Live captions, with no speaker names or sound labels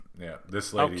Yeah,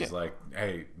 this lady's Okay. like,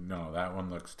 hey, no, that one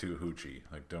looks too hoochie.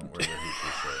 Like, don't wear the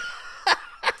hoochie shirt.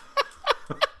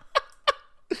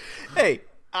 Hey,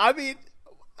 I mean, Too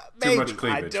maybe. much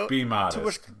cleavage. Be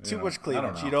modest. Too much I cleavage.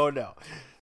 don't know. You don't know.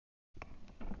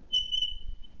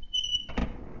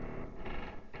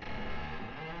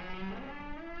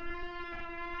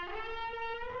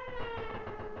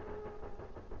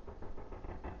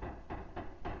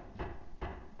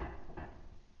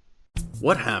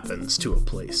 What happens to a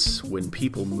place when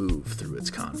people move through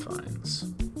its confines?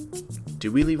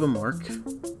 Do we leave a mark?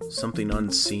 Something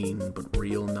unseen but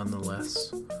real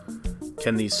nonetheless?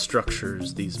 Can these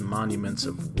structures, these monuments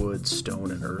of wood,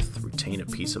 stone, and earth retain a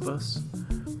piece of us?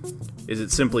 Is it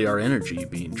simply our energy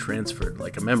being transferred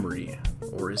like a memory,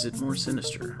 or is it more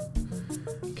sinister?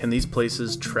 Can these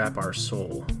places trap our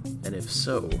soul? And if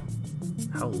so,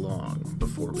 how long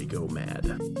before we go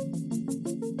mad?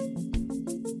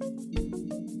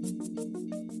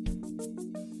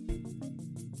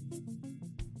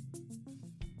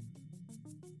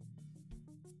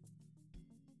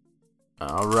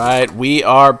 All right, we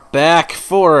are back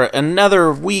for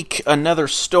another week, another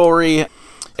story,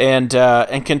 and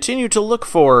continue to look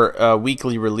for a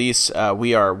weekly release.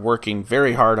 We are working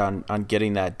very hard on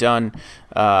getting that done,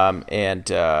 and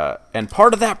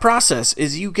part of that process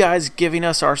is you guys giving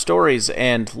us our stories.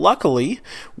 And luckily,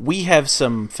 we have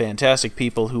some fantastic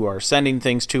people who are sending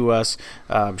things to us,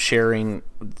 sharing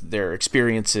their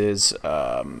experiences,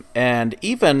 and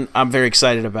even I'm very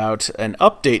excited about an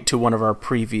update to one of our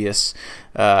previous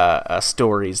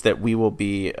stories that we will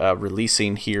be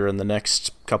releasing here in the next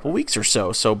couple weeks or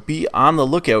so. So be on the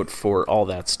lookout for all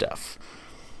that stuff.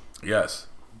 Yes,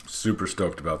 super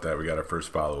stoked about that. We got our first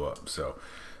follow-up. So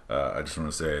I just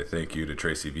want to say thank you to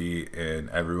Tracy V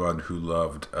and everyone who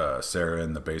loved Sarah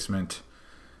in the basement.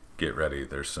 Get ready.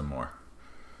 There's some more.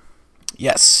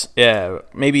 Yes. Yeah.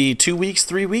 Maybe 2 weeks,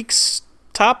 3 weeks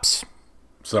tops.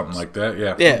 Something like that.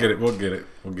 Yeah. Yeah. We'll get it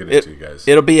to you guys.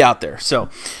 It'll be out there. So,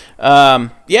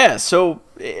 yeah. So,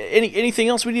 anything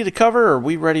else we need to cover? Or are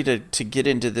we ready to get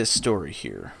into this story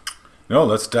here? No,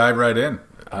 let's dive right in.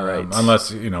 All right.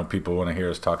 Unless, people want to hear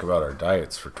us talk about our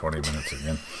diets for 20 minutes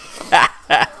again.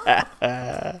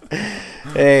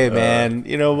 Hey, man.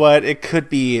 You know what? It could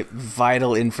be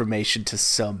vital information to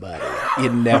somebody. You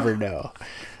never know.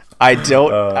 I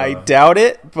doubt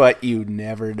it, but you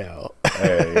never know.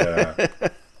 Hey,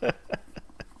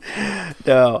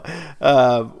 No,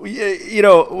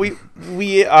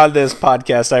 we on this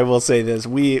podcast, I will say this: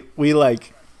 we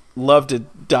like love to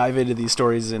dive into these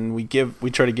stories, and we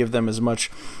try to give them as much,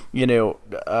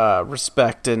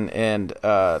 respect and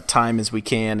time as we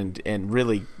can, and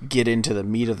really get into the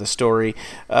meat of the story.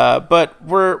 But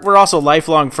we're also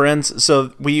lifelong friends,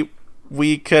 so we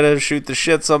kind of shoot the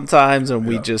shit sometimes, and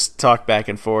we just talk back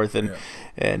and forth, and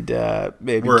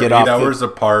maybe we're get 8 off hours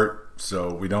apart.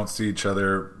 So we don't see each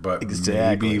other, but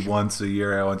Exactly. maybe once a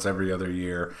year, once every other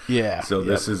year. Yeah. So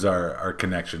this is our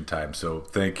connection time. So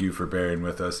thank you for bearing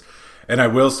with us. And I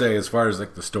will say, as far as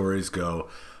like the stories go,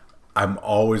 I'm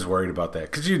always worried about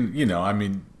that because we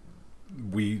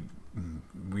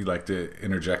like to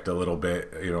interject a little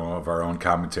bit, of our own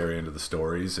commentary into the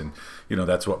stories, and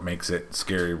that's what makes it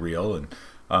scary real. And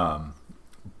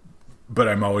but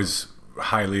I'm always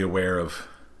highly aware of,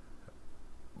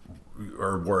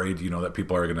 or worried, that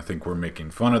people are going to think we're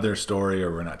making fun of their story,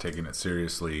 or we're not taking it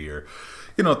seriously, or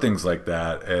things like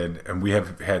that. And we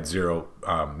have had zero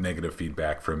negative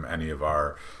feedback from any of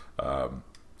our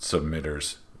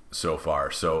submitters so far.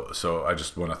 So I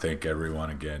just want to thank everyone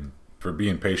again for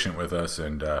being patient with us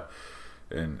and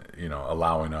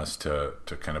allowing us to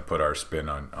kind of put our spin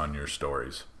on your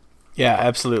stories. Yeah,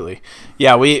 absolutely.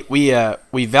 Yeah, we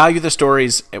value the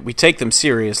stories. We take them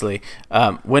seriously.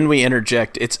 When we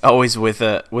interject, it's always with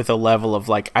a level of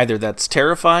like either that's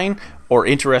terrifying or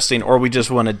interesting, or we just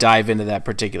want to dive into that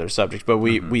particular subject. But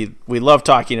we love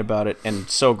talking about it, and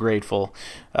so grateful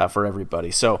for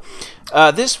everybody. So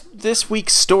this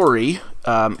week's story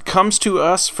comes to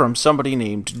us from somebody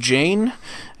named Jane.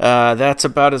 That's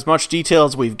about as much detail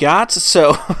as we've got.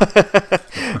 So,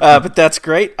 but that's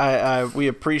great. We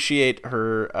appreciate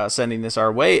her sending this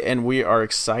our way, and we are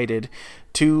excited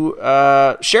to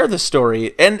share this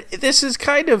story. And this is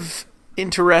kind of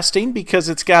interesting because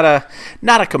it's got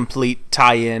not a complete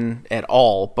tie-in at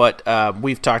all, but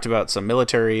we've talked about some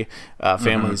military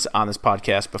families on this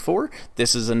podcast before.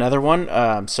 This is another one,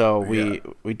 so we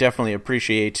definitely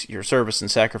appreciate your service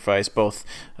and sacrifice, both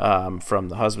from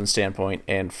the husband standpoint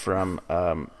and from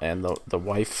and the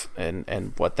wife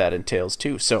and what that entails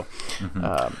too. So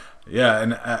Yeah,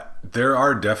 and there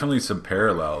are definitely some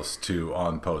parallels to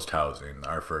On Post Housing,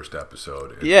 our first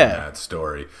episode in that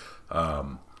story.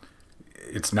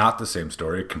 It's not the same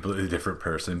story, a completely different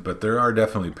person, but there are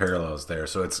definitely parallels there.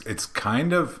 So it's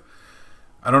kind of,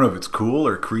 I don't know if it's cool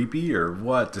or creepy or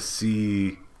what, to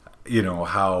see,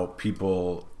 how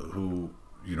people who,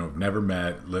 have never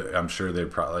met, I'm sure they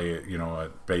probably,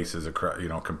 at bases,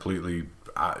 completely,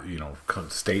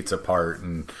 states apart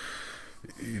and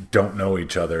don't know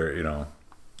each other,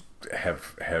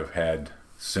 have had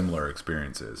similar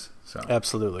experiences. So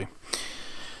absolutely.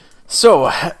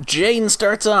 So Jane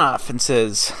starts off and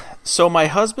says, "So my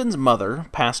husband's mother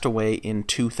passed away in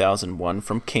 2001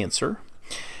 from cancer,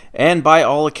 and by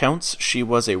all accounts, she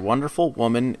was a wonderful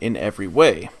woman in every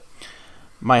way.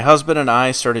 My husband and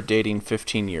I started dating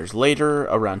 15 years later,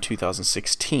 around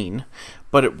 2016,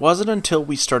 but it wasn't until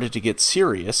we started to get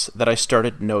serious that I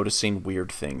started noticing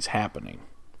weird things happening.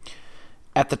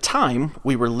 At the time,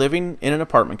 we were living in an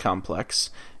apartment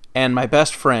complex, and my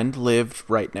best friend lived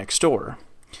right next door.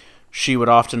 She would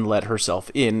often let herself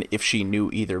in if she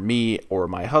knew either me or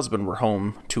my husband were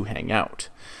home to hang out.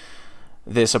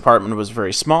 This apartment was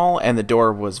very small, and the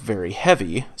door was very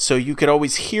heavy, so you could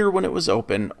always hear when it was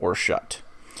open or shut.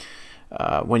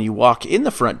 When you walk in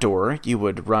the front door, you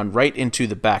would run right into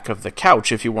the back of the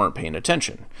couch if you weren't paying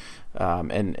attention."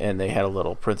 And they had a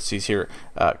little parentheses here.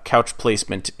 Couch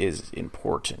placement is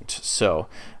important. So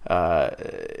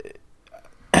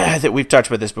that we've talked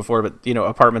about this before, but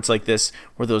apartments like this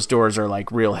where those doors are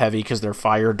like real heavy because they're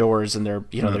fire doors and they're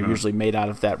they're usually made out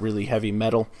of that really heavy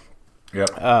metal. Yep.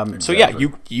 Exactly. So yeah,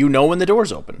 you know when the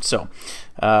door's open. So,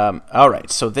 all right.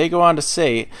 So they go on to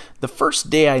say, "The first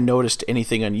day I noticed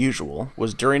anything unusual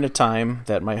was during a time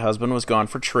that my husband was gone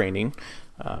for training.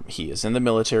 He is in the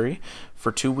military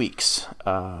for 2 weeks.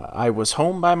 I was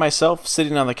home by myself,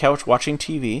 sitting on the couch watching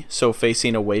TV, so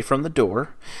facing away from the door.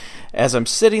 As I'm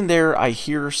sitting there, I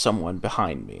hear someone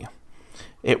behind me.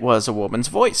 It was a woman's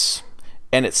voice,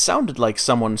 and it sounded like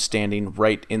someone standing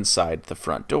right inside the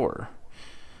front door.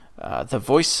 The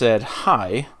voice said,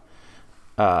 'Hi,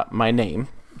 my name,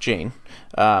 Jane.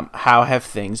 How have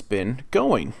things been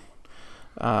going?'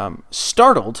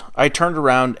 Startled, I turned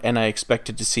around and I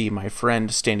expected to see my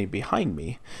friend standing behind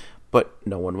me, but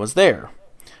no one was there.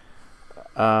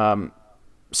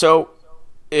 So,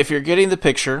 if you're getting the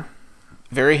picture,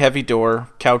 very heavy door,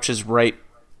 couch is right,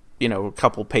 a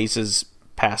couple paces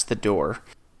past the door.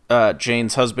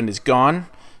 Jane's husband is gone.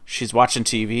 She's watching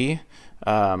TV,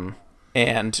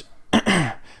 and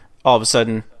all of a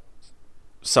sudden,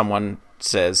 someone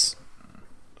says,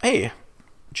 'Hey,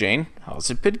 Jane, how's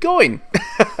it been going?'"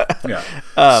 Yeah.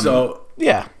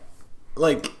 Yeah.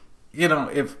 Like,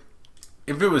 if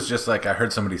it was just like I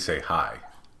heard somebody say hi,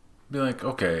 I'd be like,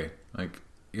 okay, like,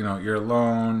 you're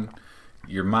alone,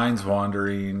 your mind's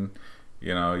wandering,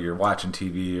 you're watching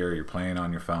TV or you're playing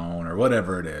on your phone or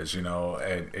whatever it is, and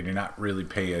you're not really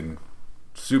paying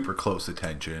super close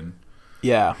attention.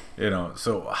 Yeah.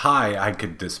 So hi, I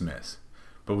could dismiss.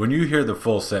 But when you hear the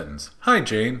full sentence, "Hi,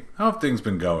 Jane, how have things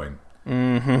been going?"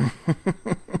 Mm-hmm.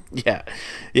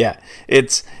 Yeah.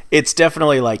 It's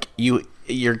definitely like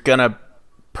you're gonna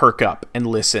perk up and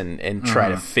listen and try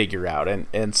to figure out.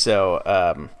 And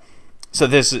so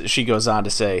she goes on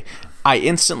to say, "I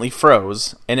instantly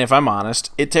froze, and if I'm honest,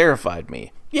 it terrified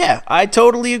me." Yeah, I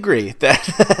totally agree.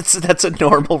 That's a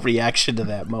normal reaction to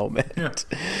that moment.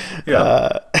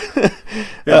 Yeah.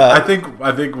 I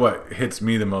think what hits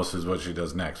me the most is what she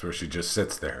does next, where she just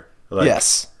sits there. Like,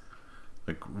 yes.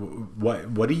 Like,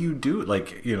 what do you do?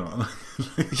 Like,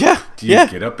 Yeah. Do you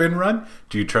get up and run?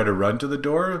 Do you try to run to the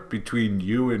door between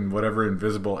you and whatever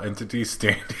invisible entity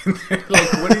standing there?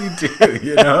 Like, what do you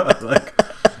do? Like.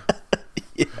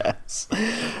 Yes.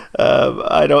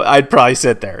 I'd probably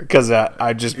sit there because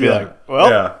I'd just be like,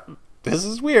 well, this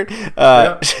is weird.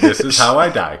 This is how I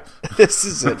die. This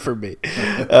is it for me.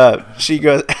 She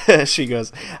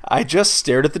goes, "I just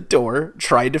stared at the door,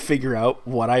 tried to figure out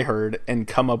what I heard and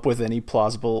come up with any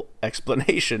plausible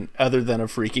explanation other than a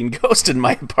freaking ghost in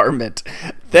my apartment."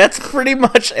 That's pretty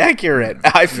much accurate.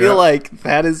 I feel like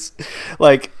that is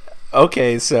like,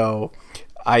 okay, so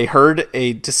I heard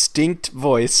a distinct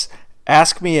voice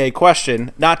ask me a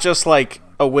question, not just like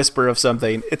a whisper of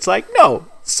something. It's like, no,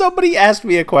 somebody asked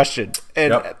me a question,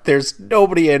 and there's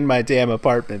nobody in my damn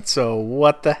apartment, so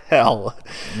what the hell?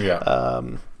 Yeah.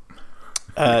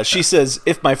 She says,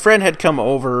 "If my friend had come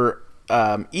over,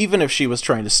 even if she was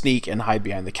trying to sneak and hide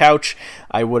behind the couch,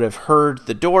 I would have heard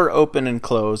the door open and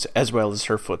close, as well as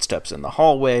her footsteps in the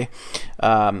hallway.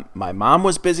 My mom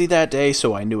was busy that day,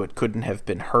 so I knew it couldn't have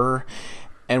been her.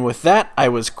 And with that, I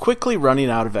was quickly running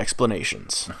out of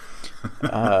explanations.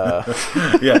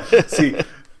 Yeah. See,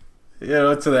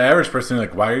 to the average person,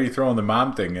 like, why are you throwing the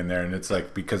mom thing in there? And it's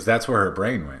like, because that's where her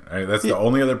brain went. Right? That's the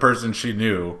only other person she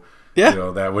knew,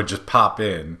 that would just pop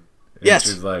in. And yes.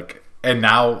 She's like, and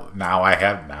now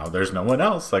there's no one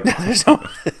else. Like, there's no.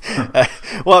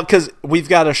 Well, because we've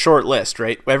got a short list,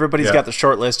 right? Everybody's got the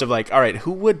short list of like, all right,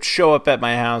 who would show up at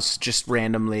my house just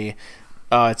randomly?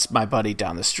 It's my buddy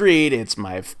down the street. It's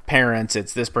my parents.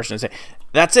 It's this person.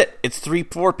 That's it. It's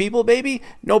 3-4 people, baby.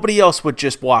 Nobody else would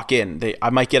just walk in. I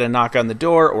might get a knock on the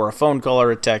door or a phone call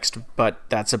or a text, but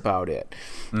that's about it.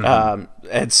 Mm-hmm.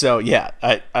 And so, yeah,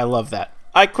 I love that.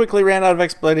 I quickly ran out of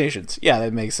explanations. Yeah,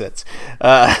 that makes sense.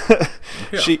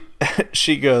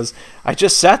 She goes, I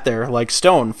just sat there like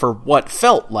stone for what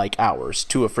felt like hours,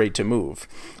 too afraid to move,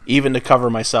 even to cover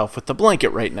myself with the blanket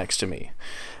right next to me.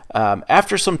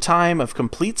 After some time of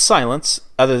complete silence,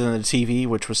 other than the TV,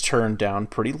 which was turned down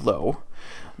pretty low,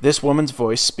 this woman's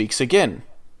voice speaks again.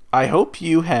 I hope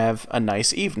you have a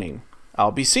nice evening.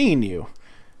 I'll be seeing you.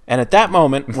 And at that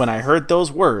moment, when I heard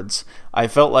those words, I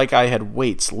felt like I had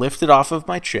weights lifted off of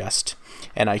my chest,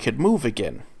 and I could move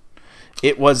again.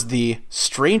 It was the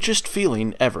strangest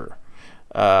feeling ever.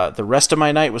 The rest of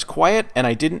my night was quiet, and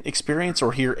I didn't experience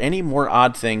or hear any more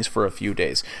odd things for a few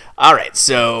days. All right,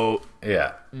 so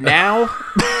yeah, now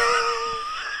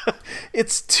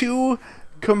it's three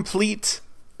complete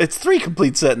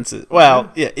sentences.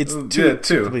 Well, yeah, it's two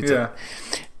complete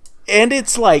sentences. And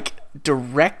it's like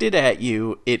directed at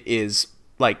you. It is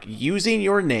like using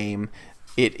your name.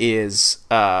 It is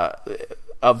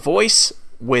a voice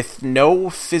with no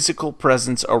physical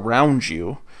presence around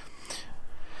you.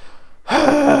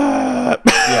 Yeah,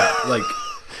 like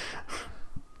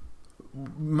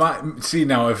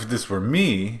now if this were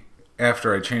me,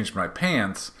 after I changed my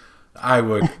pants, I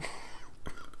would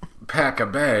pack a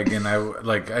bag and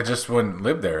I just wouldn't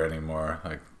live there anymore.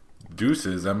 Like,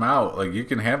 deuces, I'm out. Like, you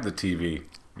can have the TV.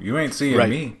 You ain't seeing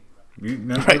me.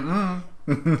 Right.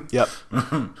 Yep.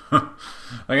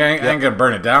 Like, I ain't gonna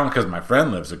burn it down because my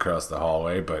friend lives across the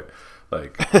hallway, but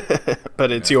like,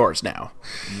 but it's yours now.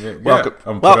 Yeah, I'm gonna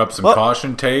put up some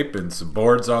caution tape and some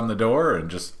boards on the door, and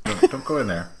just don't go in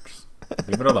there. Just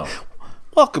leave it alone.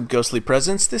 Welcome, ghostly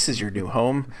presence. This is your new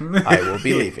home. I will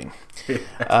be leaving.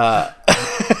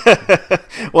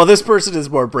 Well, this person is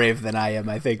more brave than I am,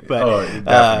 I think. But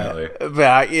definitely.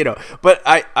 But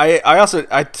I also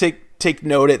take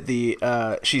note at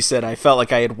the. She said, I felt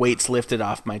like I had weights lifted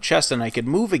off my chest and I could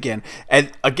move again.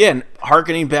 And again,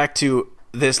 hearkening back to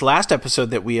this last episode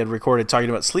that we had recorded talking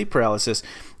about sleep paralysis.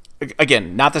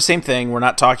 Again, not the same thing. We're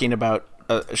not talking about.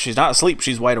 She's not asleep.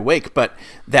 She's wide awake. But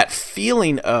that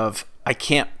feeling of I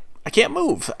can't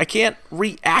move. I can't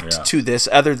react to this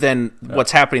other than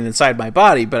what's happening inside my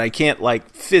body, but I can't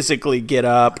like physically get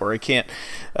up or I can't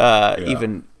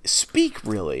even speak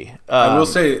really. I will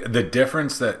say the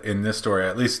difference that in this story,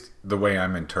 at least the way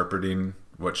I'm interpreting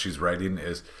what she's writing,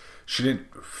 is she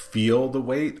didn't feel the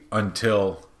weight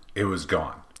until it was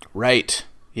gone. Right.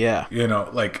 Yeah.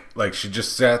 Like she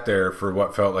just sat there for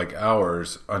what felt like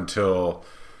hours until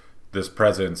this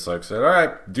presence like said, all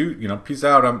right, dude, peace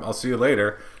out. I'll see you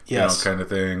later. Yes. Kind of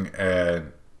thing.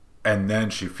 And then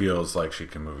she feels like she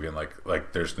can move again.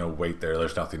 Like there's no weight there.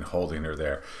 There's nothing holding her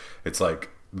there. It's like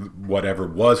whatever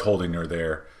was holding her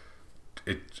there,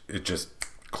 it just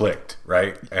clicked,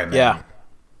 right? And then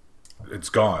it's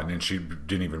gone. And she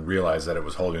didn't even realize that it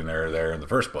was holding her there in the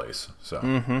first place. So.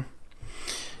 Mm-hmm.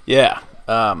 Yeah.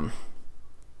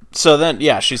 So then,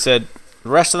 she said, the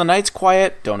rest of the night's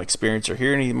quiet. Don't experience or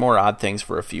hear any more odd things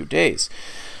for a few days.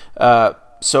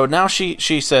 So now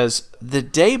she says, the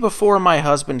day before my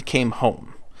husband came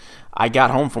home, I got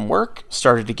home from work,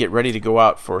 started to get ready to go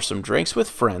out for some drinks with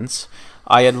friends.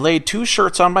 I had laid 2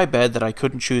 shirts on my bed that I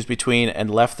couldn't choose between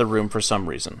and left the room for some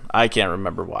reason. I can't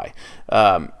remember why.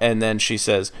 And then she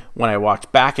says, when I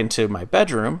walked back into my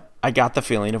bedroom, I got the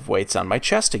feeling of weights on my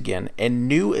chest again and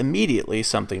knew immediately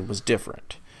something was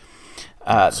different.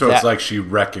 So it's like she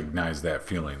recognized that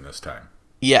feeling this time.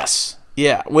 Yes.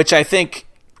 Yeah. Which I think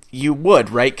you would,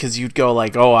 right? Because you'd go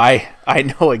like, oh, I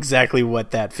know exactly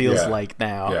what that feels like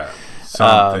now. Yeah.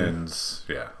 Something's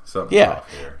off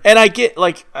here. And I get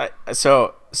like,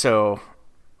 so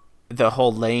the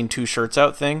whole laying 2 shirts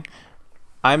out thing,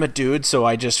 I'm a dude, so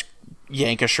I just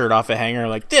yank a shirt off a hanger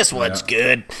like, this one's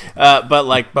good.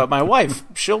 But my wife,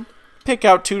 she'll pick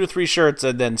out 2 to 3 shirts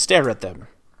and then stare at them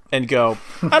and go,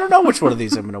 I don't know which one of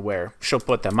these I'm going to wear. She'll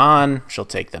put them on. She'll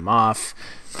take them off.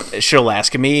 She'll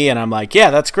ask me, and I'm like, yeah,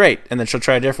 that's great. And then she'll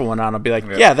try a different one on. I'll be like,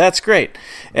 yeah, that's great.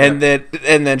 And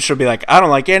then she'll be like, I don't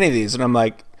like any of these. And I'm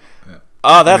like,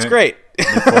 oh, that's great.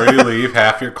 Before you leave,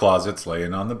 half your closet's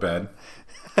laying on the bed.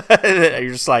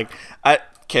 You're just like,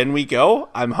 can we go?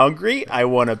 I'm hungry. I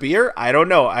want a beer. I don't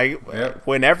know.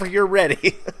 Whenever you're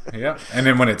ready. Yeah. And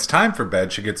then when it's time for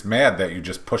bed, she gets mad that you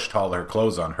just pushed all her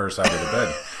clothes on her side of the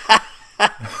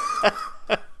bed.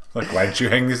 Like, why didn't you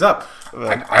hang these up?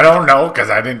 I don't know, because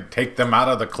I didn't take them out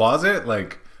of the closet.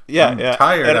 Like, I'm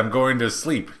tired. I'm going to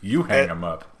sleep. You hang them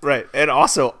up. Right. And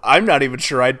also, I'm not even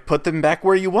sure I'd put them back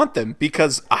where you want them,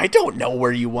 because I don't know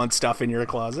where you want stuff in your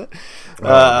closet.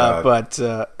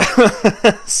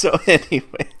 So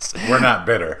anyways. We're not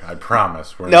bitter. I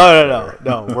promise. No.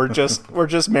 We're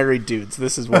just married dudes.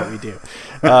 This is what we do.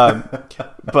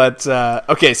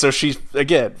 Okay, so she,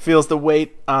 again, feels the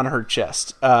weight on her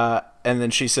chest. And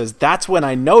then she says, that's when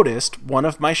I noticed one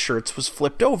of my shirts was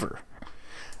flipped over.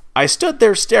 I stood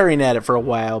there staring at it for a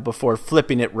while before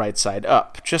flipping it right side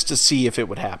up, just to see if it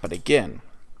would happen again.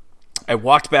 I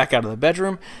walked back out of the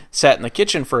bedroom, sat in the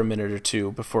kitchen for a minute or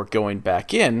two before going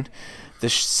back in. The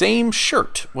same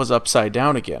shirt was upside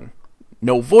down again.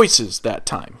 No voices that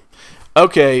time.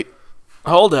 Okay,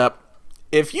 hold up.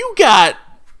 If you got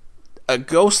a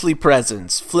ghostly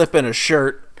presence flipping a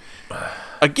shirt,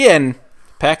 again,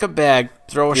 pack a bag,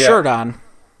 throw a shirt on,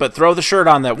 but throw the shirt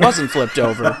on that wasn't flipped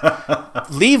over.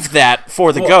 Leave that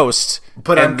for the ghost.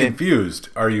 But I'm confused.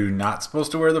 Are you not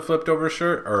supposed to wear the flipped over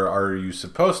shirt, or are you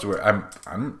supposed to wear?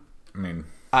 I'm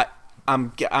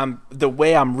the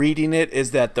way I'm reading it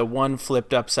is that the one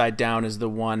flipped upside down is the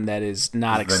one that is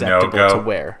not acceptable to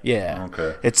wear. Yeah.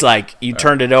 Okay. It's like you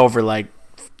turned it over, like,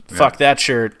 fuck that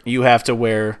shirt. You have to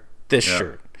wear this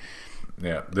shirt.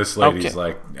 Yeah, this lady's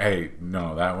like, hey,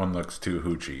 no, that one looks too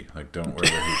hoochie. Like, don't wear the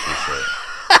hoochie shirt.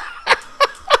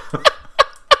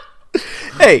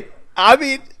 Hey, I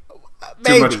mean,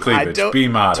 maybe. Too much cleavage. Be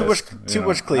modest. Too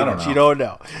much cleavage. You don't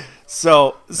know.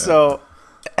 So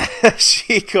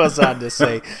she goes on to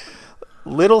say,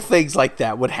 little things like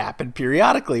that would happen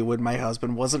periodically when my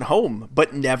husband wasn't home,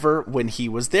 but never when he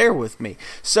was there with me.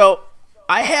 So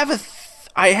I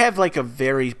have like a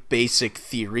very basic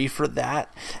theory for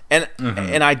that, and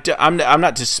I'm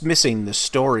not dismissing the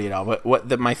story at all,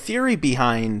 but my theory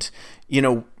behind,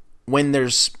 when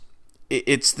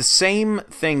it's the same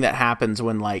thing that happens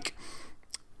when, like,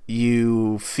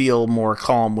 you feel more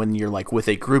calm when you're, like, with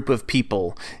a group of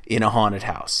people in a haunted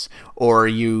house, or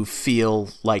you feel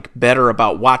like better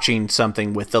about watching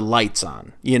something with the lights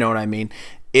on. You know what I mean?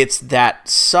 It's that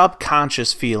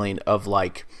subconscious feeling of,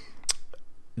 like,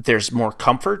 there's more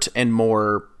comfort and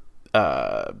more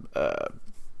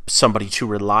somebody to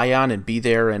rely on and be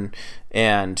there, and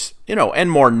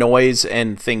more noise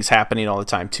and things happening all the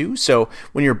time too. So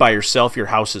when you're by yourself, your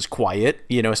house is quiet,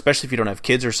 especially if you don't have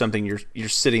kids or something, you're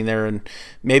sitting there and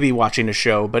maybe watching a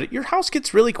show, but your house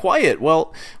gets really quiet.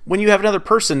 Well, when you have another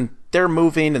person, they're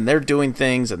moving and they're doing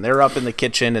things and they're up in the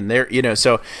kitchen and they're,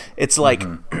 so it's like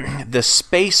the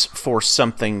space for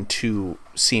something to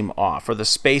seem off, or the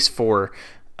space for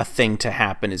a thing to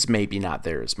happen, is maybe not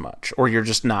there as much, or you're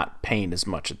just not paying as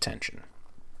much attention.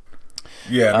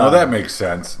 Yeah, no, that makes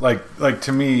sense. Like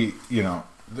to me,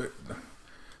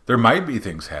 there might be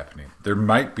things happening. There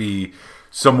might be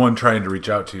someone trying to reach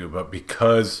out to you, but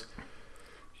because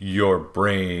your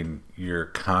brain, your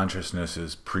consciousness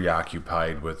is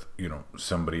preoccupied with,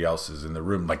 somebody else is in the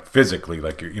room, like physically,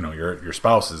 like your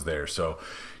spouse is there, so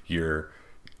your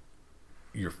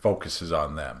focus is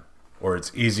on them, or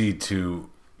it's easy to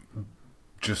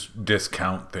just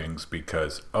discount things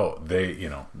because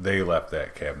they left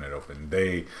that cabinet open,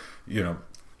 they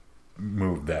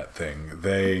moved that thing,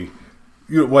 they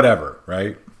whatever,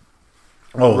 right?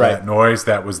 That noise,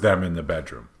 that was them in the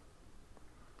bedroom.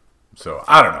 So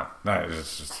I don't know,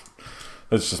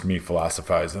 it's just me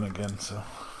philosophizing again. So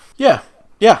yeah,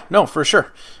 no, for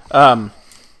sure. And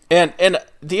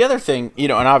the other thing,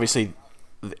 and obviously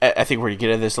I think we're going to get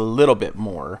into this a little bit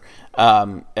more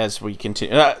as we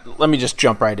continue. Let me just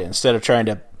jump right in instead of trying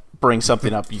to bring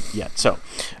something up yet. So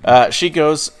she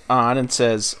goes on and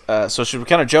says, so she's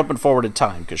kind of jumping forward in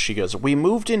time, because she goes, we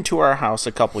moved into our house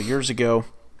a couple years ago,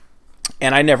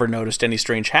 and I never noticed any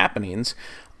strange happenings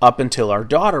up until our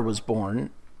daughter was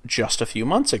born just a few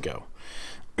months ago.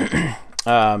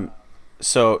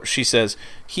 So she says,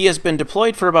 he has been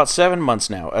deployed for about 7 months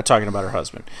now, talking about her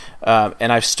husband,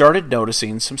 and I've started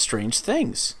noticing some strange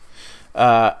things.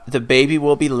 The baby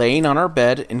will be laying on our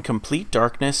bed in complete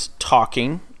darkness,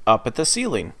 talking up at the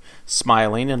ceiling,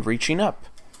 smiling and reaching up.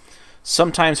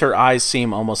 Sometimes her eyes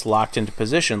seem almost locked into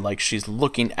position, like she's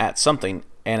looking at something,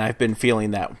 and I've been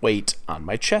feeling that weight on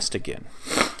my chest again.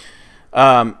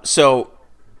 So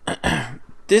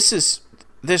this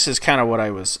is kind of what I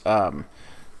was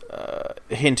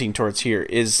hinting towards here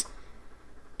is,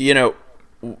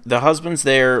 the husband's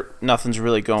there, nothing's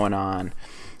really going on,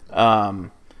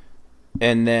 and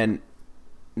then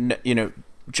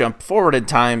jump forward in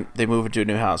time, they move into a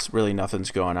new house, really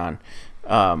nothing's going on,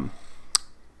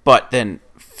 but then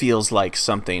feels like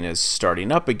something is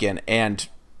starting up again, and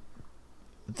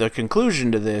the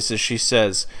conclusion to this is she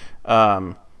says,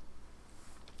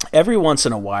 every once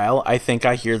in a while, I think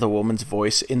I hear the woman's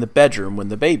voice in the bedroom when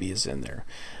the baby is in there.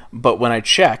 But when I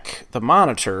check the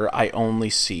monitor, I only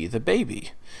see the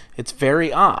baby. It's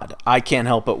very odd. I can't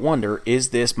help but wonder,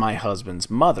 is this my husband's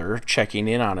mother checking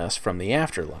in on us from the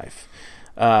afterlife?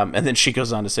 And then she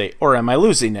goes on to say, or am I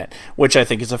losing it? Which I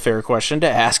think is a fair question to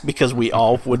ask, because we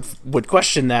all would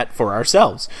question that for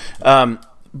ourselves.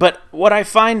 But what I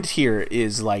find here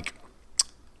is, like,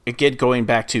 again, going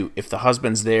back to, if the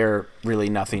husband's there, really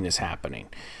nothing is happening.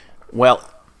 Well,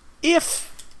 if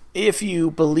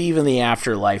you believe in the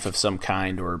afterlife of some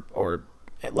kind, or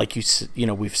like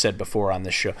we've said before on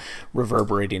this show,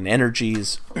 reverberating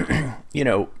energies,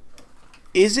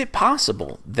 is it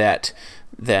possible that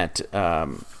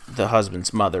the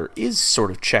husband's mother is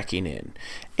sort of checking in?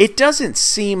 It doesn't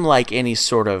seem like any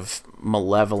sort of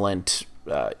malevolent,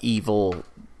 evil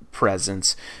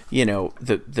presence.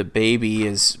 The baby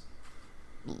is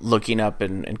looking up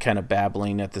and kind of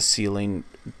babbling at the ceiling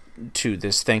to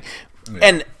this thing.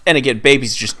 Yeah. And again,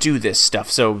 babies just do this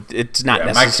stuff, so it's not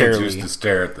necessarily. My kids used to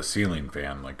stare at the ceiling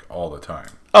fan like all the time.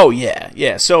 Oh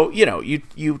yeah. So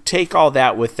you take all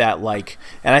that with that, like,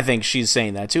 and I think she's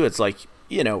saying that too. It's like,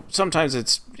 sometimes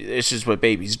it's just what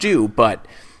babies do, but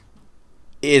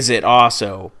is it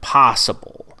also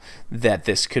possible that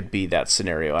this could be that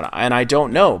scenario? And I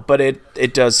don't know, but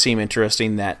it does seem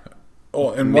interesting that.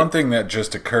 Oh, and one thing that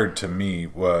just occurred to me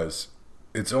was,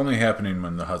 it's only happening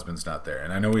when the husband's not there.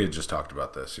 And I know we had just talked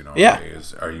about this, Yeah.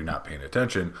 Are you not paying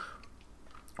attention?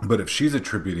 But if she's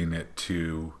attributing it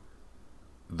to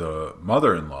the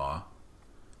mother-in-law,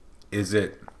 is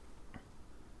it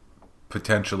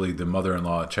potentially the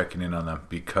mother-in-law checking in on them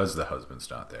because the husband's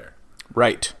not there?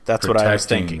 Right. That's what I was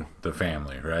thinking. The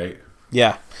family, right?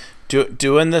 Yeah.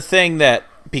 Doing the thing that,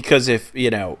 because if,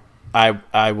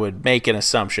 I would make an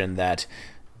assumption that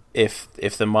if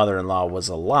the mother-in-law was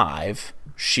alive,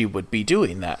 she would be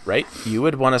doing that, right? You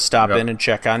would want to stop in and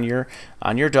check on your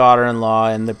daughter-in-law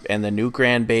and the new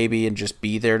grandbaby, and just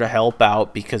be there to help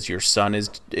out because your son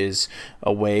is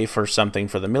away for something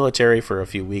for the military for a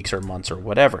few weeks or months or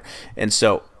whatever. And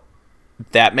so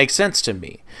that makes sense to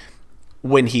me.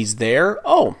 When he's there,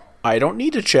 I don't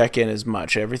need to check in as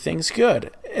much. Everything's good.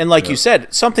 And like you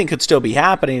said, something could still be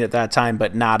happening at that time,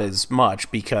 but not as much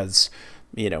because,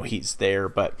 he's there.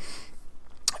 But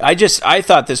I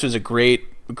thought this was a great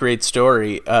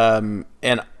story. And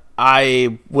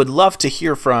I would love to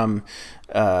hear from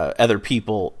other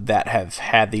people that have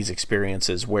had these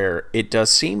experiences where it does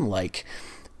seem like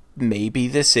maybe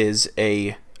this is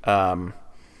a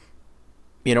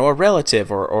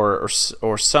relative or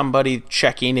somebody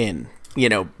checking in,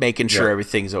 making sure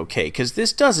everything's okay. Because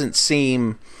this doesn't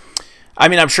seem,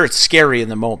 I'm sure it's scary in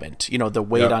the moment, the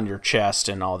weight on your chest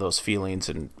and all those feelings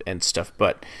and stuff,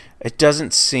 but it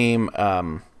doesn't seem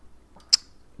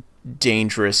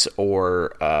dangerous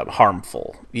or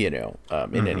harmful,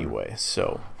 in any way.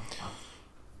 So,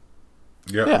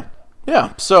 yeah.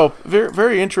 So very,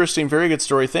 very interesting, very good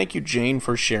story. Thank you, Jane,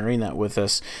 for sharing that with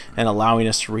us and allowing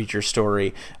us to read your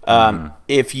story.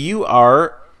 If you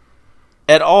are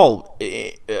at all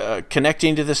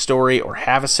connecting to the story, or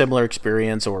have a similar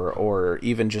experience, or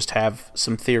even just have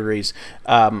some theories,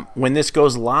 when this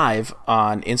goes live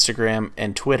on Instagram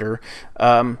and Twitter,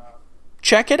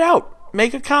 check it out.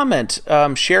 Make a comment.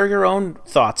 Share your own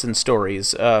thoughts and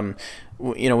stories.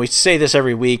 We say this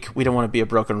every week. We don't want to be a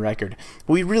broken record.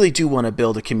 We really do want to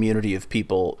build a community of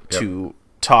people to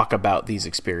talk about these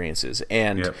experiences.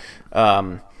 And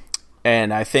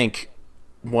and I think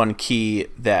one key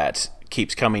that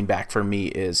keeps coming back for me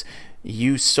is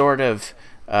you sort of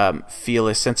feel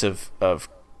a sense of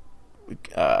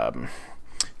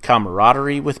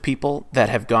camaraderie with people that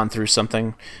have gone through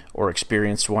something or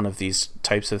experienced one of these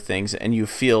types of things, and you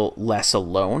feel less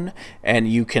alone,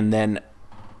 and you can then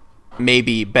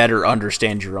maybe better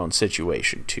understand your own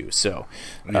situation too. So,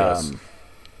 we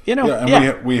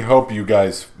hope you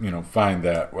guys, find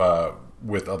that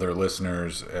with other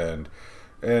listeners and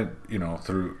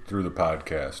through the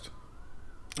podcast.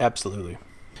 Absolutely.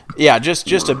 Yeah,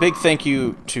 just a big thank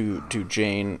you to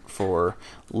Jane for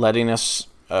letting us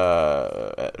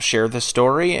share this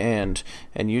story and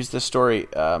use this story.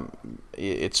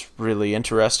 It's really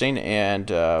interesting, and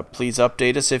please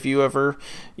update us if you ever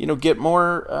get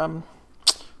more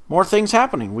things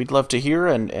happening. We'd love to hear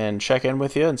and check in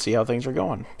with you and see how things are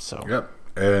going. So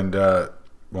And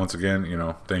once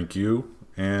again, thank you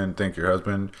and thank your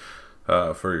husband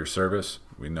for your service.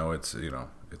 We know it's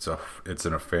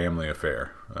a family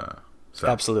affair. So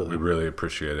Absolutely. we really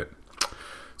appreciate it.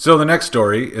 So the next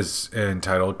story is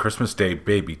entitled "Christmas Day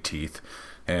Baby Teeth,"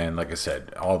 and like I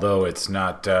said, although it's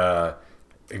not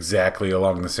exactly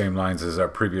along the same lines as our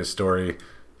previous story,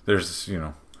 there's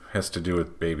has to do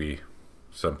with baby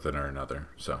something or another.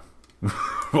 So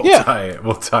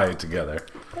we'll tie it together.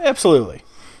 Absolutely.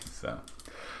 So,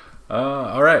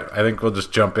 all right. I think we'll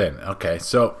just jump in. Okay.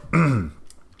 So,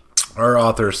 our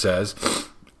author says,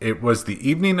 it was the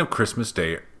evening of Christmas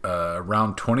Day,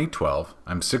 around 2012.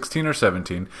 I'm 16 or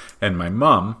 17, and my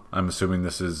mom, I'm assuming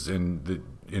this is in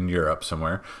Europe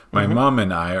somewhere, my mom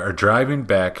and I are driving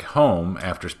back home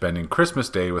after spending Christmas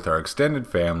Day with our extended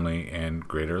family in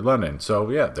Greater London. So,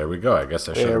 yeah, there we go. I guess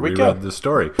I should have reread the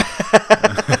story.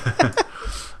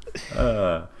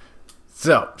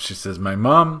 So she says,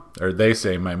 they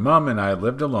say my mom and I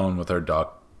lived alone with our dog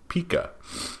Pika.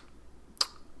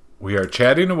 We are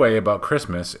chatting away about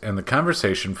Christmas, and the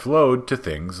conversation flowed to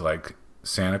things like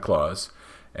Santa Claus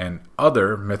and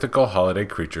other mythical holiday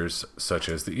creatures such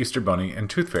as the Easter Bunny and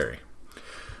Tooth Fairy.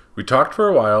 We talked for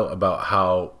a while about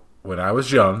how, when I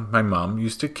was young, my mom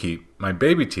used to keep my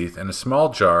baby teeth in a small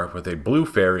jar with a blue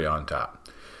fairy on top.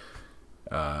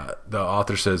 The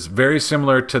author says, very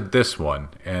similar to this one,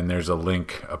 and there's a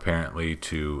link apparently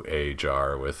to a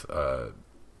jar with a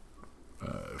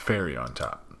fairy on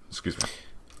top. Excuse me.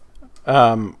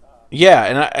 Yeah,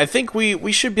 and I think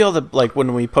we should be able to, like,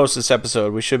 when we post this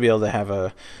episode, we should be able to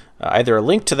have either a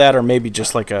link to that or maybe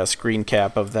just like a screen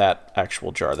cap of that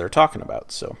actual jar they're talking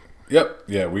about. So. Yep.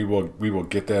 Yeah, we will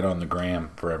get that on the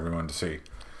gram for everyone to see.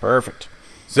 Perfect.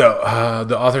 So,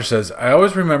 the author says, I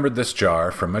always remembered this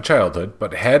jar from my childhood,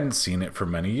 but hadn't seen it for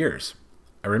many years.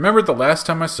 I remembered the last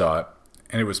time I saw it,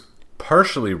 and it was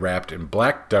partially wrapped in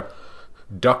black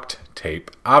duct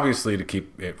tape, obviously to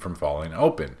keep it from falling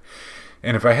open.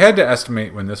 And if I had to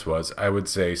estimate when this was, I would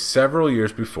say several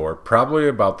years before, probably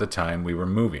about the time we were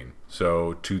moving,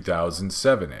 so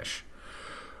 2007-ish.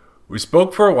 We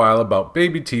spoke for a while about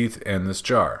baby teeth and this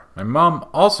jar. My mom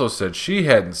also said she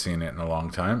hadn't seen it in a long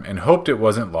time and hoped it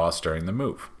wasn't lost during the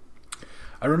move.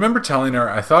 I remember telling her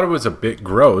I thought it was a bit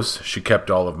gross she kept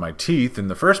all of my teeth in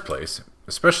the first place,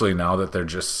 especially now that they're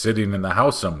just sitting in the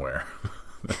house somewhere.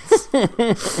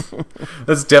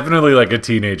 That's definitely like a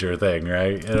teenager thing,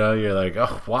 right? You're like,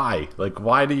 oh, why? Like,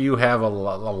 why do you have a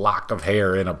lock of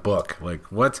hair in a book? Like,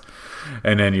 what?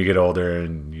 And then you get older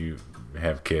and you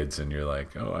have kids and you're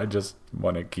like, oh, I just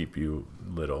want to keep you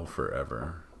little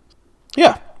forever.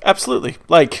 Yeah, absolutely.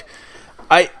 Like,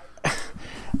 I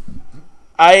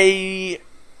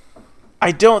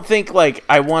don't think, like,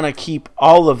 I want to keep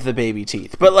all of the baby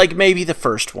teeth, but, like, maybe the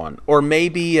first one, or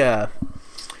maybe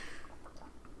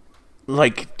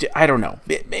like, I don't know.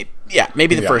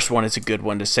 Maybe the first one is a good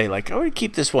one to say, like, oh,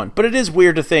 keep this one. But it is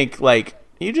weird to think, like,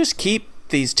 you just keep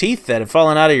these teeth that have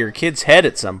fallen out of your kid's head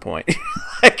at some point.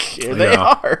 Like, here they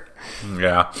are.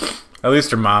 Yeah. At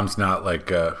least her mom's not like,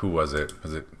 who was it?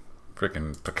 Was it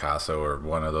freaking Picasso or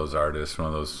one of those artists? One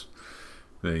of those,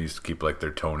 they used to keep, like,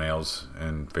 their toenails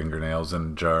and fingernails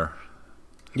in a jar.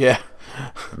 Yeah.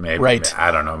 Maybe. Right.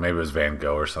 I don't know. Maybe it was Van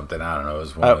Gogh or something. I don't know. It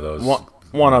was one of those.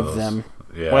 One of them.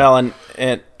 Yeah. Well,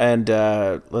 and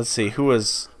let's see, who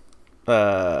was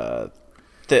the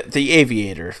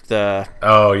aviator?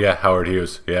 Oh yeah, Howard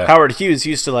Hughes. Yeah, Howard Hughes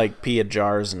used to, like, pee at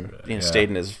jars and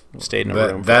stayed in a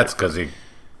room. That's because he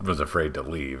was afraid to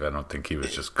leave. I don't think he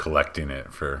was just collecting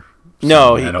it for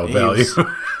sentimental value.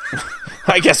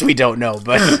 I guess we don't know,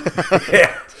 but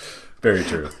yeah, very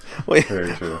true.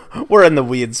 Very true. We're in the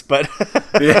weeds, but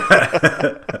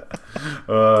yeah.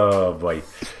 Oh boy.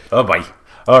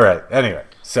 All right. Anyway,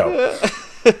 so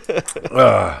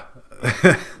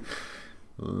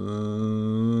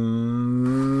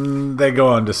they go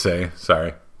on to say,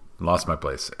 sorry, lost my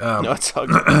place. No, it's all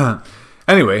good.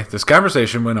 Anyway, this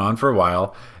conversation went on for a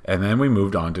while, and then we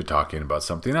moved on to talking about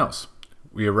something else.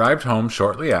 We arrived home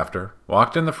shortly after,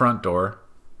 walked in the front door,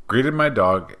 greeted my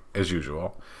dog as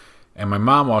usual, and my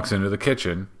mom walks into the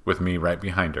kitchen with me right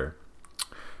behind her.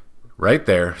 Right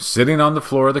there, sitting on the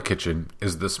floor of the kitchen,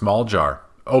 is the small jar,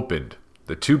 opened,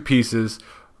 the two pieces,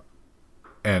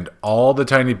 and all the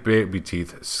tiny baby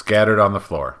teeth scattered on the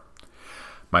floor.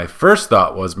 My first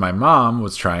thought was my mom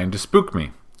was trying to spook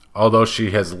me, although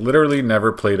she has literally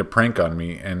never played a prank on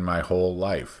me in my whole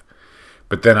life.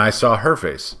 But then I saw her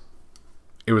face.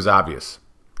 It was obvious.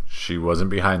 She wasn't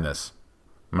behind this.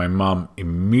 My mom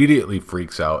immediately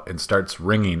freaks out and starts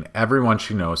ringing everyone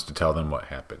she knows to tell them what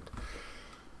happened.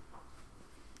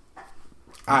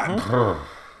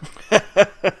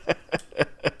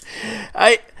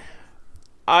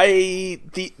 I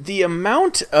the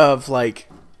amount of like,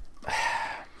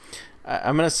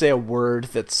 I'm gonna say a word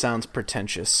that sounds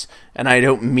pretentious, and I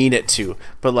don't mean it to,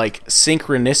 but like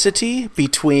synchronicity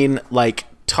between like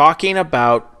talking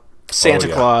about Santa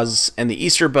Claus and the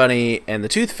Easter Bunny and the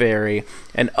Tooth Fairy,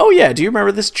 and oh yeah, do you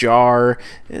remember this jar?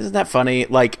 Isn't that funny?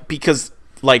 Like, because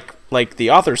like the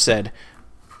author said,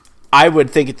 I would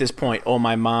think at this point, oh,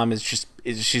 my mom she's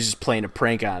just playing a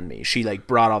prank on me. She like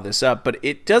brought all this up, but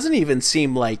it doesn't even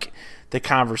seem like the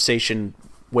conversation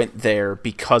went there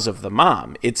because of the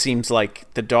mom. It seems like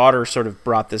the daughter sort of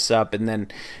brought this up, and then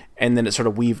it sort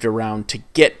of weaved around to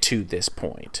get to this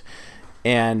point.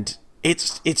 And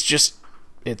it's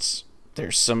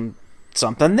there's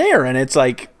something there, and it's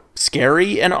like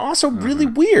scary and also really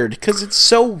weird because it's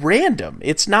so random.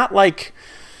 It's not like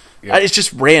it's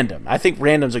just random. I think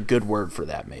random's a good word for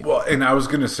that, maybe. Well, and I was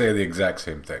going to say the exact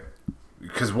same thing,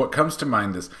 because what comes to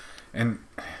mind is, and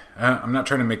I'm not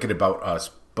trying to make it about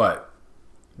us, but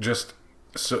just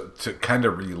so to kind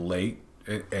of relate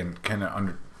and kind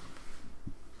of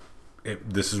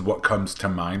this is what comes to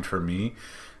mind for me,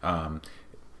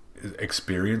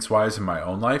 experience-wise in my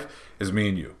own life, is me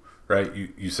and you, right?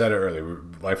 You said it earlier, we're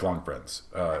lifelong friends.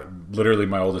 Literally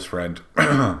my oldest friend.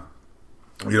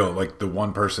 You know, like the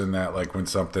one person that, like, when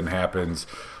something happens,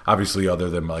 obviously other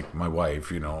than like my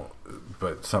wife, you know,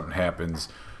 but something happens,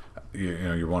 you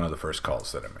know, you're one of the first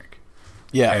calls that I make.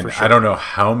 Yeah, and for sure. I don't know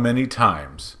how many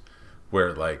times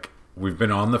where like we've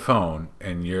been on the phone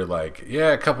and you're like,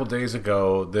 yeah, a couple days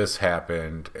ago this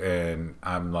happened, and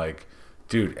I'm like,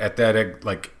 dude, at that,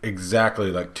 like,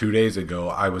 exactly like 2 days ago,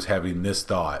 I was having this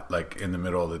thought, like, in the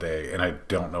middle of the day, and I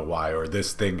don't know why, or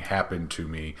this thing happened to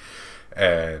me,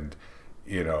 and,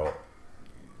 you know,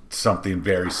 something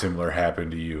very similar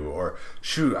happened to you, or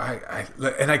shoot,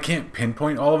 and I can't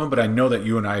pinpoint all of them, but I know that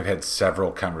you and I have had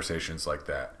several conversations like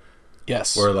that.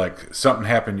 Yes. Where, like, something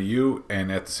happened to you,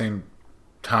 and at the same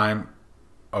time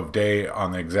of day,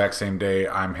 on the exact same day,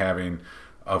 I'm having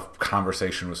a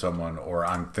conversation with someone, or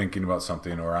I'm thinking about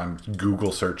something, or I'm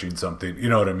Google searching something, you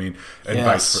know what I mean? And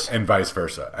Yes. vice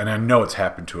versa. And I know it's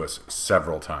happened to us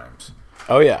several times.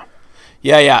 Oh yeah.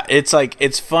 Yeah. It's like,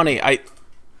 it's funny.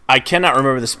 I cannot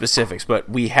remember the specifics, but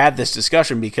we had this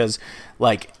discussion because,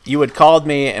 like, you had called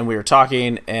me and we were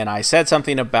talking, and I said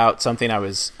something about something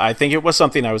I think it was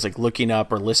something I was like looking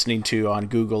up or listening to on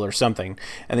Google or something,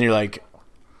 and then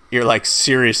you're like,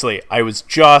 seriously, I was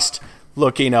just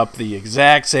looking up the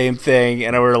exact same thing,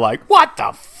 and we were like, what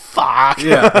the fuck?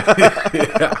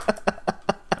 Yeah.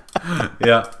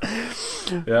 Yeah.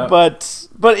 Yeah.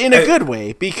 But in a good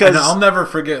way, because and I'll never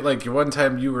forget, like, one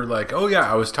time you were like, oh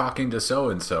yeah, I was talking to so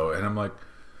and so, and I'm like,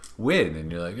 when?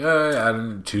 And you're like, I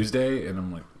don't know, Tuesday, and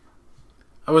I'm like,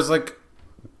 I was like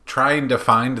trying to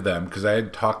find them because I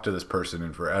had talked to this person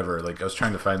in forever. Like, I was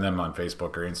trying to find them on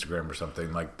Facebook or Instagram or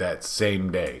something, like, that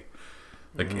same day,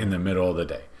 like, in the middle of the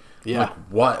day. Yeah.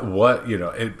 Like, what, you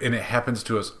know, and it happens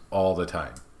to us all the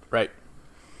time. Right.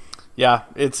 Yeah,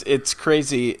 it's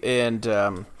crazy, and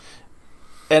you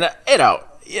know,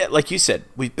 yeah, like you said,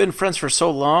 we've been friends for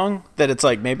so long that it's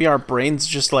like maybe our brains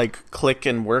just like click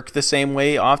and work the same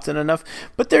way often enough.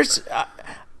 But there's,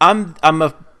 I'm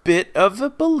a bit of a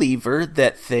believer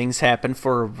that things happen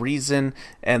for a reason,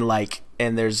 and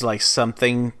there's like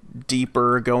something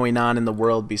deeper going on in the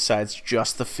world besides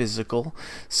just the physical.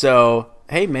 So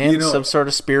hey, man, You know, some sort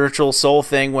of spiritual soul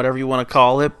thing, whatever you want to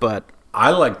call it, but.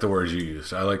 I like the words you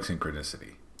use. I like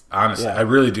synchronicity. Honestly, Yeah. I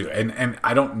really do. And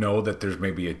I don't know that there's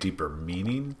maybe a deeper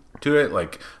meaning to it.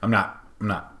 Like, I'm not,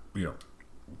 you know,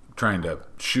 trying to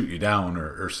shoot you down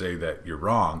or say that you're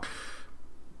wrong.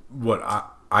 What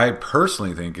I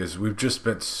personally think is we've just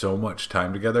spent so much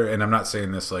time together, and I'm not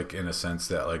saying this like in a sense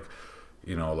that, like,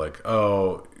 you know, like,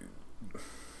 oh,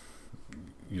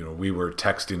 you know, we were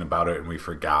texting about it and we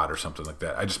forgot or something like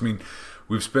that. I just mean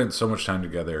we've spent so much time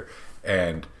together,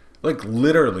 and like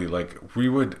literally, like, we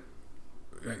would,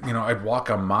 you know, I'd walk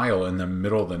a mile in the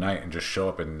middle of the night and just show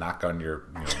up and knock on your,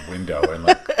 you know, window and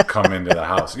like come into the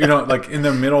house, you know, like in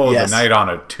the middle of Yes. the night on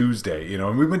a Tuesday, you know,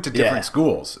 and we went to different Yeah.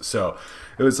 schools. So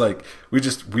it was like,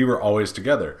 we were always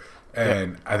together.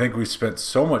 And I think we spent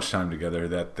so much time together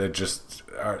that just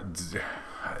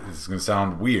it's going to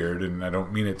sound weird, and I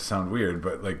don't mean it to sound weird,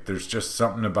 but like there's just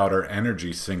something about our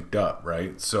energy synced up,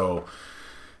 right? So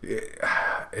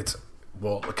it's,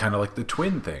 well, kind of like the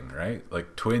twin thing, right?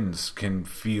 Like twins can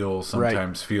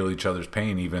sometimes feel each other's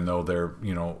pain, even though they're,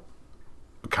 you know,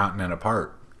 a continent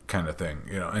apart, kind of thing,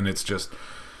 you know. And it's just,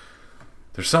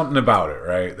 there's something about it,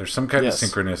 right? There's some kind Yes. of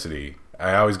synchronicity.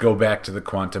 I always go back to the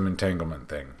quantum entanglement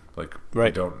thing, Like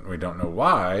Right. we don't know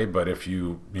why, but if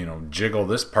you jiggle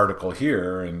this particle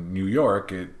here in New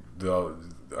York,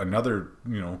 another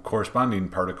corresponding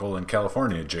particle in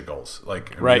California jiggles.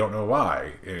 Like, and Right. we don't know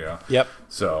why. Yep.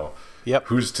 So Yep.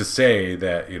 who's to say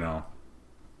that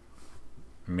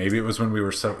maybe it was when we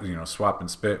were swap and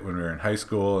spit when we were in high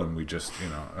school, and we just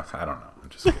I don't know. I'm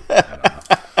just kidding. I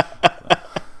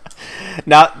don't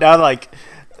know. Now, like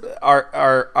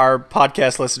our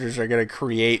podcast listeners are gonna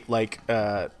create like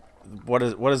what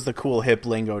is the cool hip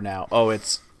lingo now? Oh,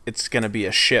 it's gonna be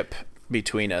a ship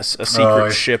between us, a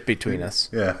secret ship between us.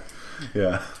 Yeah.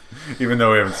 Even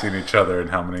though we haven't seen each other in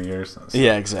how many years?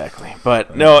 Yeah, exactly.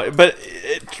 But no,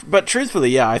 but truthfully,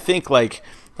 yeah, I think like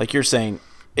you're saying,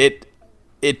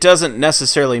 it doesn't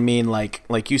necessarily mean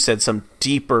like you said, some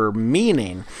deeper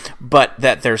meaning, but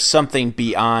that there's something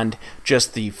beyond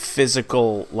just the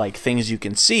physical like things you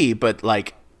can see, but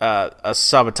like a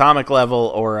subatomic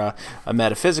level or a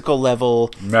metaphysical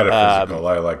level. Metaphysical,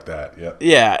 I like that. Yeah.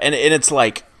 Yeah, and it's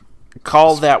like,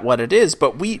 call that what it is,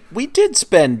 but we did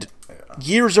spend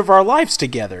years of our lives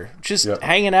together, just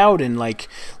hanging out and like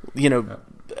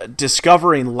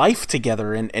discovering life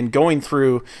together and going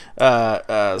through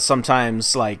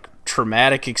sometimes like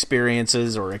traumatic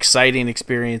experiences or exciting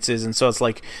experiences, and so it's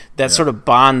like that sort of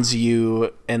bonds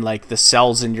you, and like the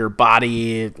cells in your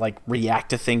body like react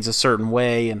to things a certain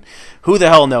way, and who the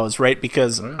hell knows, right?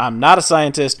 Because I'm not a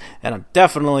scientist and I'm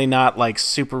definitely not like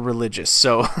super religious,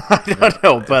 so I don't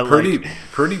know, but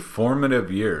pretty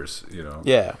formative years,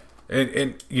 Yeah.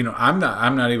 And I'm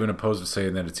not even opposed to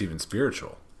saying that it's even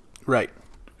spiritual. Right.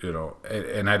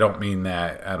 And I don't mean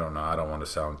that, I don't know, I don't want to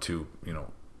sound too,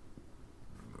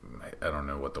 I don't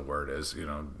know what the word is,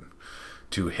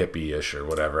 too hippie-ish or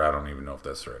whatever. I don't even know if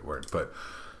that's the right word. But,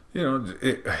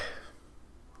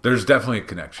 there's definitely a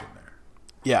connection there.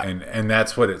 Yeah. And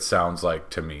that's what it sounds like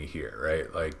to me here,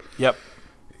 right? Like, Yep.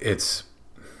 It's,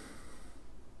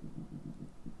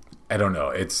 I don't know,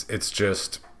 it's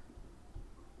just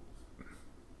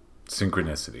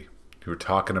synchronicity. You were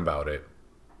talking about it,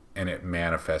 and it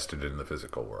manifested in the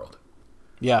physical world.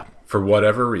 Yeah. For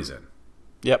whatever reason.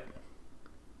 Yep.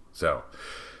 So,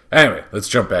 anyway, let's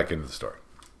jump back into the story.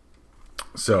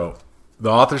 So, the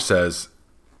author says,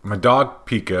 my dog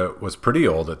Pika was pretty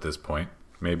old at this point,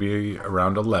 maybe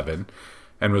around 11,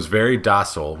 and was very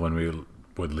docile when we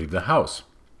would leave the house.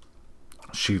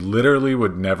 She literally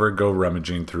would never go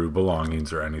rummaging through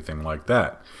belongings or anything like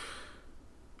that.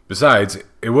 Besides,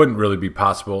 it wouldn't really be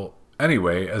possible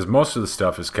anyway, as most of the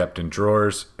stuff is kept in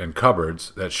drawers and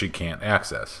cupboards that she can't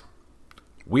access.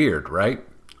 Weird, right?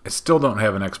 I still don't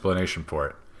have an explanation for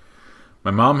it.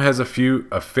 My mom has a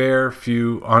fair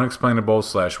few unexplainable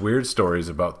 / weird stories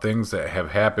about things that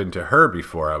have happened to her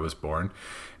before I was born,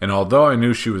 and although I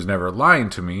knew she was never lying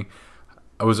to me,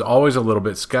 I was always a little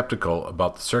bit skeptical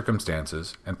about the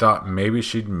circumstances and thought maybe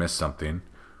she'd missed something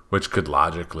which could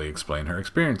logically explain her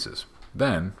experiences.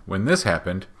 Then, when this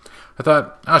happened, I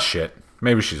thought, oh shit,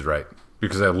 maybe she's right,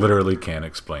 because I literally can't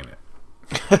explain it.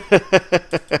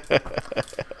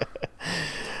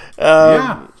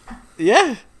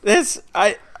 Yeah, that's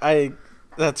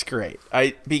great.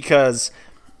 Because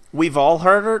we've all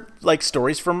heard like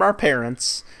stories from our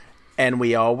parents, and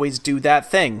we always do that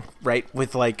thing, right?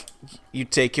 With like, you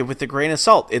take it with a grain of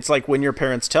salt. It's like when your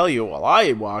parents tell you, well,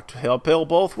 I walked uphill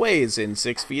both ways in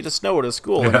 6 feet of snow to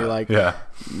school. And you're like,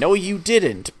 no, you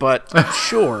didn't, but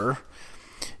sure.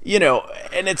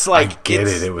 And it's like, I get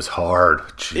it. It was hard.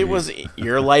 Jeez. It was,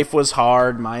 your life was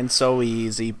hard. Mine's so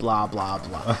easy, blah, blah,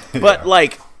 blah.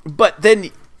 But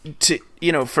then to,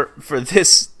 for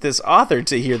this author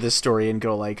to hear this story and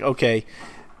go like, okay,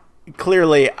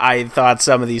 clearly I thought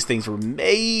some of these things were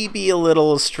maybe a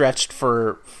little stretched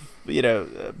for,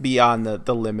 beyond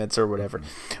the limits or whatever.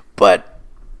 But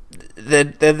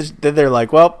then they're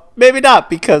like, well, maybe not,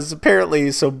 because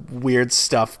apparently some weird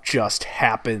stuff just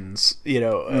happens,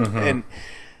 and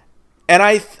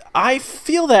I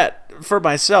feel that for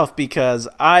myself, because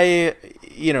I,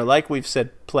 like we've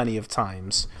said plenty of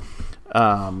times,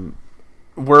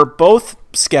 we're both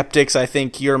skeptics. I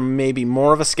think you're maybe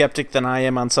more of a skeptic than I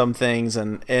am on some things,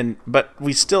 but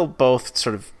we still both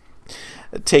sort of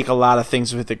take a lot of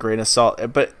things with a grain of salt.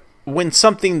 But when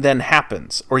something then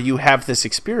happens, or you have this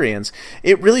experience,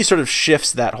 it really sort of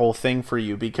shifts that whole thing for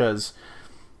you, because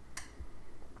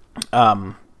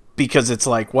it's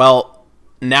like, well,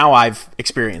 now I've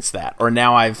experienced that, or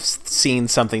now I've seen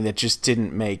something that just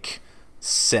didn't make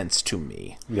sense to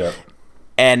me. Yeah.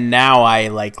 And now I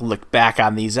like look back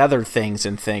on these other things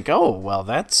and think, oh, well,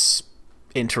 that's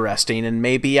interesting, and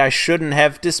maybe I shouldn't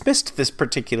have dismissed this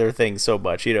particular thing so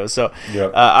much, so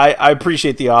Yep. I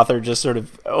appreciate the author just sort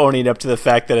of owning up to the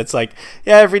fact that it's like,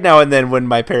 yeah, every now and then when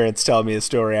my parents tell me a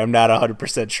story, I'm not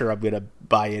 100% sure I'm gonna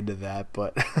buy into that,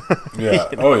 but Yeah.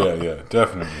 Oh yeah,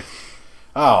 definitely.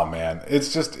 Oh man,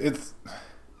 it's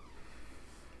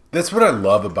that's what I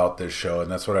love about this show,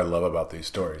 and that's what I love about these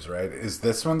stories, right? Is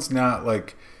this one's not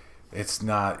like, it's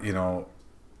not,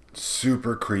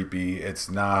 super creepy. It's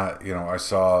not, I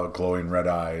saw glowing red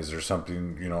eyes or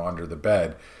something, under the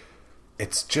bed.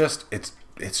 It's just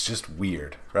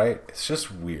weird, right? It's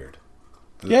just weird.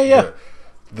 The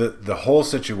whole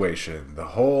situation, the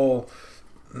whole,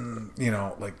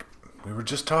 like we were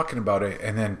just talking about it,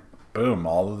 and then boom,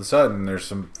 all of a sudden there's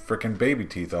some freaking baby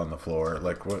teeth on the floor.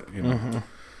 Like what, Mm-hmm.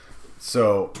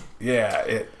 So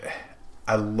yeah,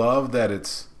 I love that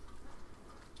it's,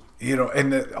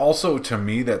 and also to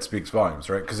me that speaks volumes,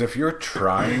 right? Because if you're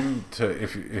trying to,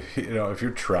 if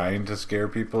you're trying to scare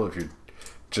people, if you're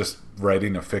just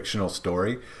writing a fictional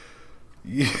story,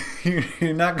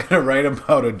 you're not going to write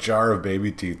about a jar of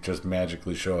baby teeth just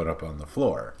magically showing up on the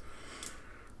floor,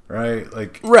 right?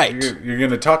 Like, right. You're going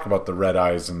to talk about the red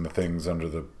eyes and the things under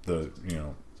the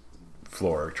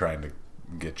floor trying to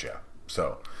get you.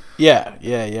 So yeah.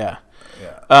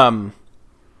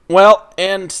 Well,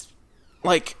 and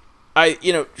like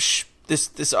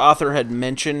this author had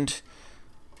mentioned,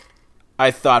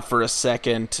 I thought for a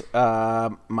second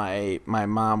my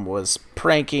mom was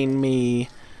pranking me.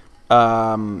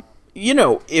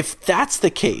 If that's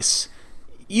the case,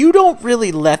 you don't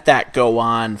really let that go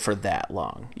on for that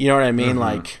long. You know what I mean? Mm-hmm.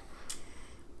 Like,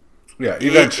 yeah,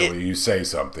 eventually you say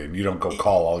something. You don't go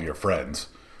call all your friends.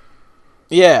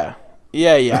 Yeah.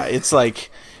 It's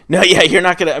like, no, yeah, you're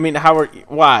not gonna. I mean,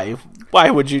 why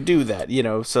would you do that?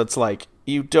 So it's like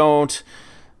you don't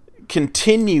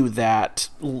continue that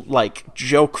like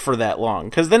joke for that long,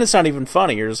 because then it's not even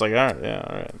funny. You're just like, all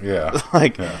right. Yeah.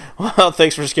 Like, well,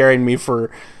 thanks for scaring me for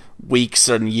weeks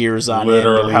and years on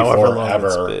literally end, or however forever.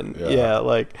 long it's been. Yeah,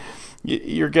 like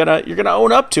you're gonna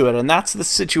own up to it, and that's the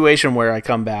situation where I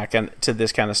come back and to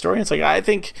this kind of story. It's like, I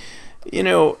think,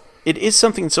 it is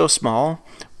something so small,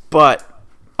 but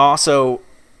also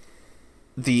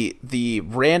the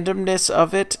randomness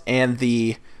of it and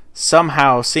the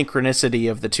somehow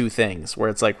synchronicity of the two things, where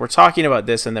it's like we're talking about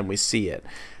this and then we see it.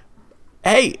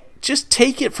 Hey, just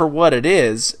take it for what it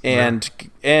is, and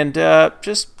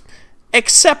just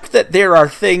accept that there are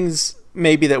things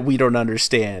maybe that we don't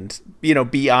understand,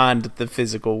 beyond the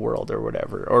physical world or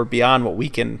whatever, or beyond what we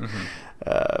can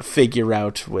figure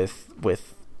out with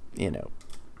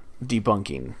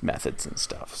debunking methods and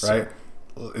stuff. So. Right?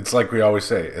 It's like we always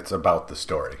say, it's about the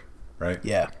story, right?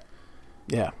 Yeah.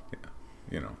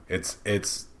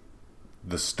 It's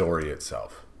the story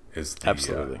itself is the,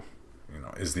 absolutely,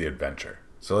 is the adventure.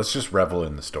 So let's just revel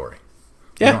in the story.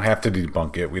 Yeah. We don't have to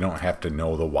debunk it. We don't have to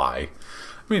know the why.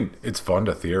 I mean, it's fun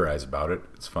to theorize about it.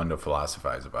 It's fun to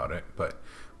philosophize about it, but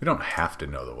we don't have to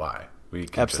know the why. We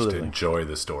can just enjoy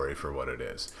the story for what it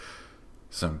is.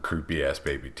 Some creepy ass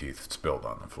baby teeth spilled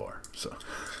on the floor. So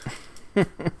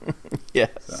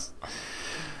yes.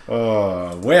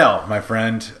 Well, my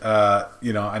friend, I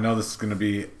know this is going to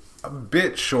be a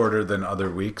bit shorter than other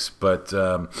weeks, but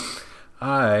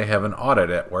I have an audit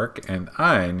at work and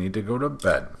I need to go to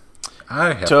bed.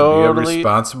 I have to be a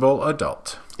responsible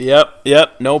adult.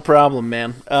 Yep, no problem,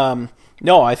 man.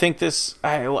 No, I think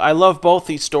I love both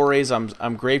these stories.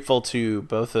 I'm grateful to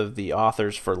both of the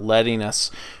authors for letting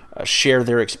us share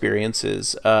their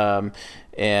experiences.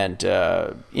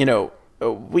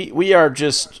 We are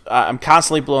just, I'm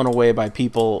constantly blown away by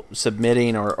people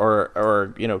submitting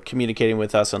or communicating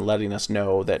with us and letting us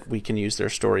know that we can use their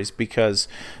stories, because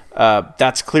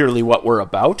that's clearly what we're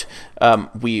about.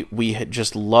 We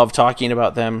just love talking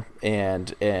about them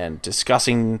and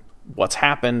discussing what's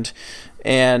happened,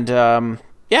 and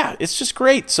it's just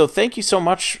great. So thank you so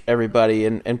much, everybody,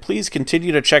 and please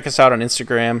continue to check us out on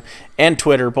Instagram and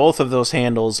Twitter. Both of those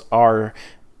handles are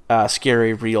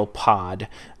Scary Real Pod.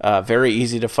 Very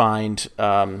easy to find.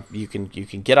 You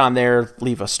can get on there,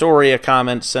 leave a story, a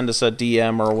comment, send us a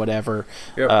DM or whatever.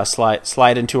 Yep.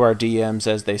 Slide into our DMs,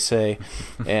 as they say,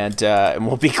 and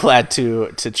we'll be glad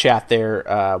to chat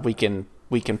there. We can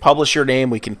publish your name.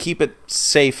 We can keep it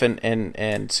safe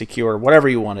and secure, whatever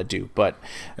you want to do. But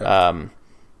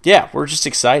we're just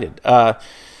excited. The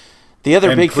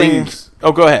other big thing.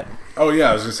 Oh, go ahead. Oh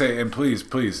yeah, I was gonna say, and please,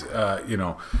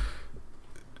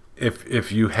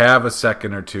 If you have a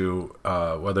second or two,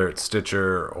 whether it's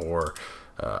Stitcher or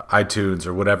iTunes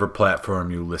or whatever platform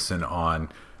you listen on,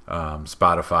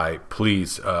 Spotify,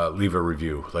 please leave a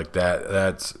review like that.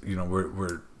 That's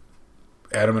we're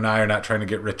Adam and I are not trying to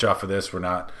get rich off of this. We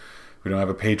don't have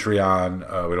a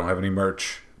Patreon. We don't have any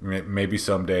merch. Maybe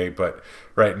someday, but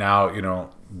right now,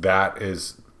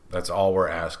 that's all we're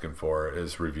asking for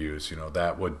is reviews.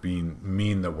 That would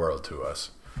mean the world to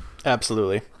us.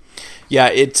 Absolutely. Yeah,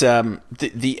 it's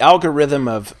the algorithm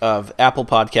of Apple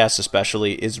Podcasts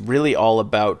especially is really all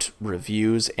about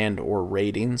reviews and or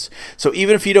ratings. So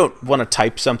even if you don't want to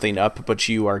type something up, but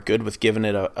you are good with giving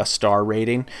it a star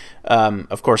rating,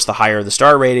 of course, the higher the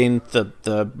star rating,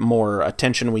 the more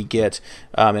attention we get,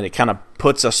 and it kind of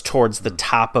puts us towards the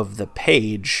top of the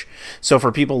page. So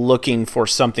for people looking for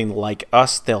something like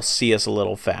us, they'll see us a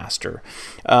little faster.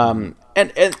 And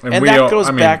that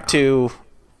goes back to...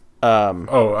 I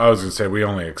was going to say we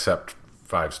only accept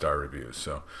 5-star reviews.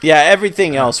 So yeah,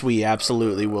 everything else we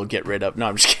absolutely will get rid of. No,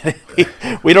 I'm just kidding.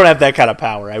 We don't have that kind of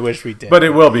power. I wish we did. But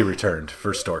it will be returned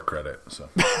for store credit. So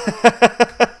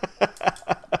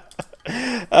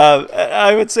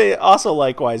I would say also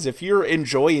likewise, if you're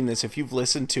enjoying this, if you've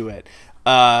listened to it,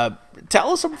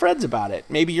 tell some friends about it.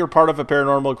 Maybe you're part of a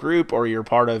paranormal group, or you're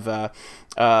part of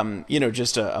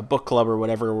just a book club or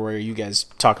whatever, where you guys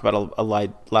talk about a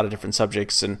lot of different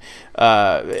subjects, and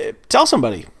tell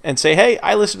somebody and say, hey,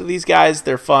 I listen to these guys.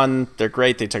 They're fun. They're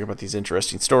great. They talk about these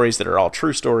interesting stories that are all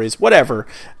true stories, whatever.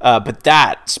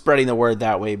 But spreading the word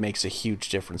that way makes a huge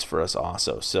difference for us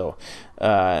also. So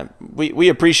we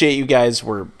appreciate you guys.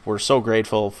 We're so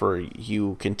grateful for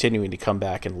you continuing to come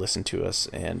back and listen to us,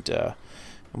 and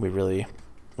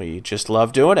we just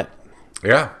love doing it.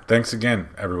 Yeah, thanks again,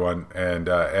 everyone. And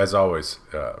as always,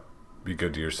 be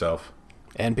good to yourself.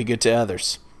 And be good to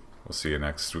others. We'll see you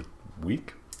next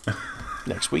week.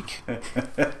 Next week.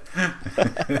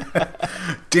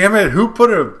 Damn it, who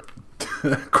put a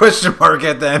question mark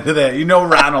at the end of that?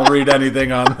 Ron will read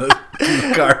anything on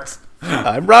the cards.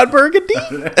 I'm Ron Burgundy.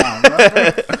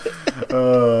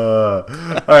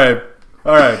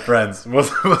 All right, friends. We'll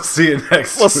see you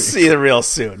next week. We'll see you real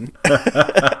soon.